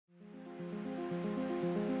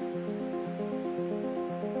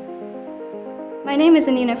My name is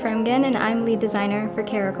Annina Fremgen and I'm lead designer for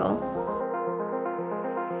Caracal.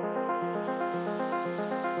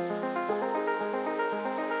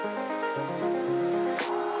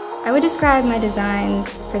 I would describe my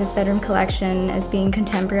designs for this bedroom collection as being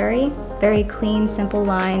contemporary, very clean, simple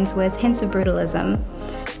lines with hints of brutalism.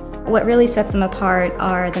 What really sets them apart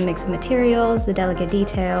are the mix of materials, the delicate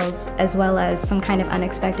details, as well as some kind of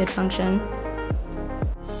unexpected function.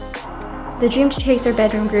 The Dream Chaser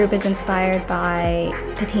bedroom group is inspired by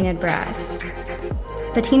patinaed brass.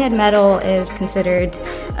 Patinaed metal is considered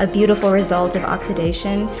a beautiful result of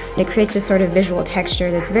oxidation. It creates this sort of visual texture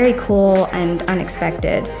that's very cool and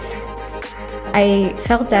unexpected. I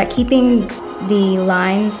felt that keeping the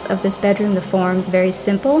lines of this bedroom, the forms, very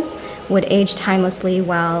simple would age timelessly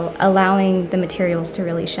while allowing the materials to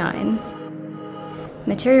really shine.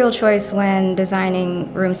 Material choice when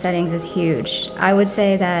designing room settings is huge. I would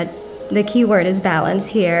say that the key word is balance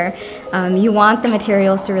here. You want the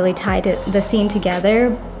materials to really tie the scene together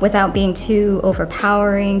without being too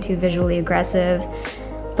overpowering, too visually aggressive,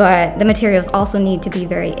 but the materials also need to be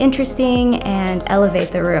very interesting and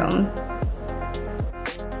elevate the room.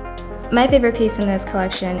 My favorite piece in this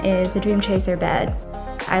collection is the Dream Chaser bed.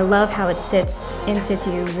 I love how it sits in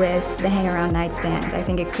situ with the hang-around nightstands. I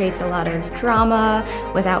think it creates a lot of drama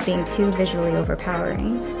without being too visually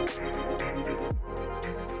overpowering.